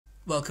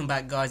Welcome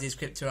back, guys. It's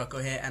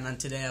Rocko here, and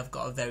today I've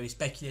got a very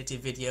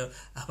speculative video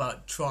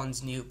about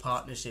TRON's new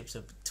partnership.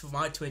 So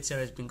my Twitter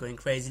has been going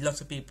crazy.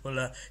 Lots of people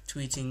are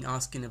tweeting,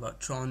 asking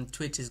about TRON.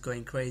 Twitter's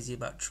going crazy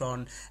about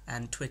TRON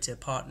and Twitter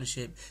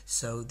partnership.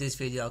 So this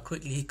video, I'll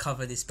quickly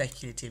cover the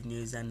speculative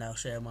news and I'll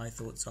share my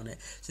thoughts on it.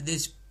 So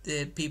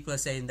people are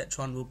saying that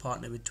TRON will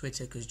partner with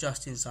Twitter because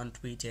Justin Sun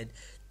tweeted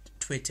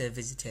Twitter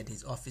visited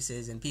his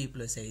offices, and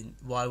people are saying,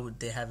 why would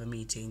they have a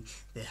meeting?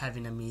 They're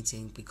having a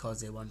meeting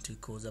because they want to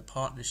cause a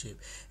partnership,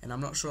 and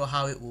I'm not sure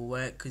how it will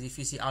work, because if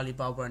you see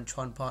Alibaba and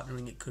TRON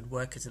partnering, it could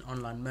work as an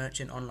online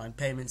merchant, online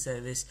payment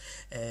service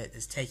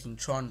as taking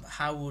TRON. But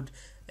how would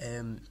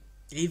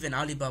even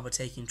Alibaba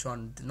taking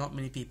TRON? Not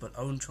many people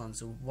own TRON,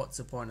 so what's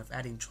the point of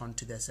adding TRON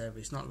to their server?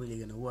 It's not really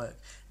going to work.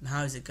 And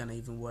how is it going to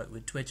even work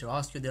with Twitter?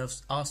 Ask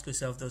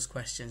yourself those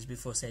questions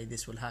before saying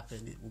this will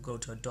happen. It will go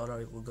to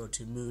 $1, it will go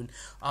to moon.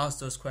 Ask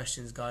those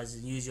questions, guys,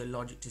 and use your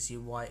logic to see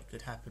why it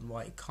could happen,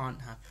 why it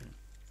can't happen.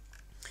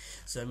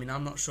 So I mean,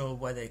 I'm not sure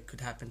whether it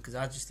could happen, because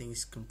I just think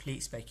it's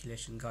complete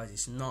speculation, guys.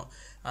 It's not.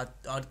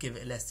 I'd give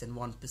it less than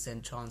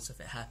 1% chance of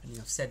it happening.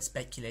 I've said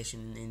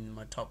speculation in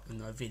my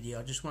video.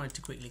 I just wanted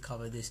to quickly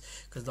cover this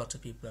because lots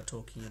of people are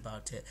talking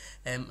about it.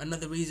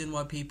 Another reason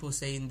why people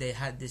saying they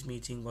had this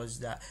meeting was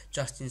that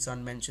Justin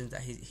Sun mentions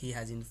that he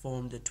has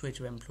informed the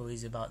Twitter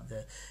employees about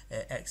the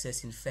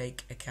accessing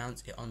fake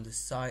accounts on the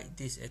site.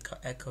 This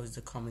echoes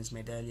the comments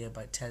made earlier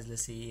by Tesla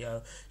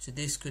CEO. So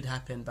this could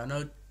happen, but I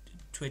know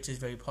Twitter is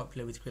very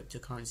popular with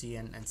cryptocurrency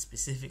and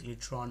specifically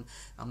TRON.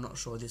 I'm not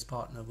sure this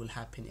partner will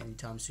happen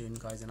anytime soon,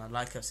 guys, and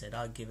like I've said,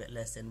 I'll give it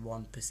less than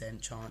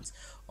 1% chance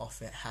of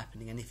it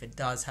happening. And if it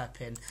does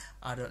happen,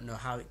 I don't know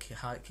how it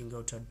can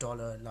go to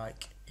 $1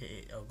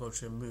 or go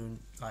to the moon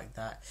like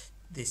that.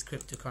 This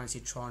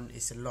cryptocurrency TRON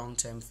is a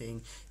long-term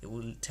thing. It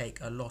will take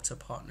a lot of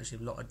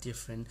partnership, a lot of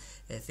different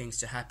things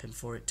to happen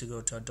for it to go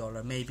to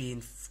 $1. Maybe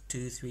in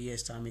 2-3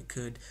 years time it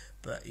could,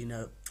 but you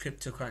know,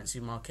 cryptocurrency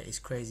market is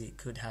crazy. It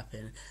could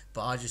happen,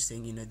 but I just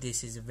think, you know,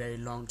 this is a very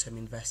long-term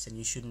investment.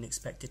 You shouldn't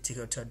expect it to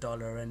go to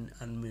 $1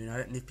 and moon. I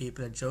don't know if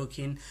people are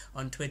joking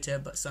on Twitter,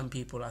 but some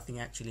people I think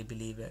actually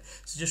believe it.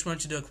 So just wanted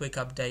to do a quick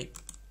update.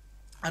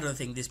 I don't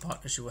think this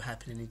partnership will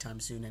happen anytime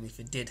soon, and if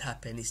it did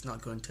happen, it's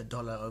not going to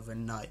 $1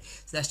 overnight.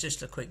 So that's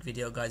just a quick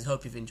video, guys.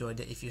 Hope you've enjoyed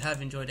it. If you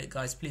have enjoyed it,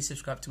 guys, please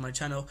subscribe to my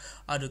channel.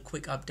 I'll do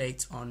quick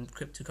updates on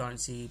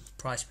cryptocurrency,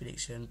 price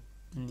prediction,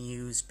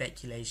 news,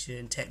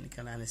 speculation,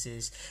 technical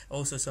analysis,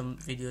 also some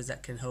videos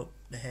that can help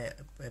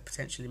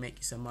potentially make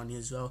you some money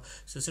as well.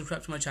 So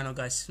subscribe to my channel,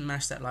 guys,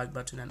 smash that like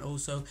button, and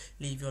also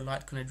leave your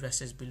Litecoin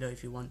addresses below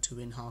if you want to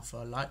win half a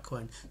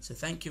Litecoin. So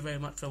thank you very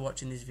much for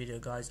watching this video,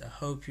 guys. I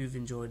hope you've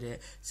enjoyed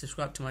it.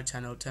 Subscribe to my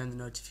channel, turn the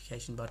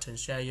notification button,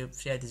 share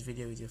this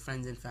video with your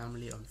friends and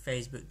family on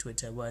Facebook,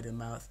 Twitter, word of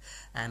mouth,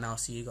 and I'll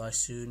see you guys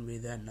soon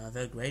with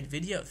another great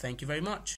video. Thank you very much.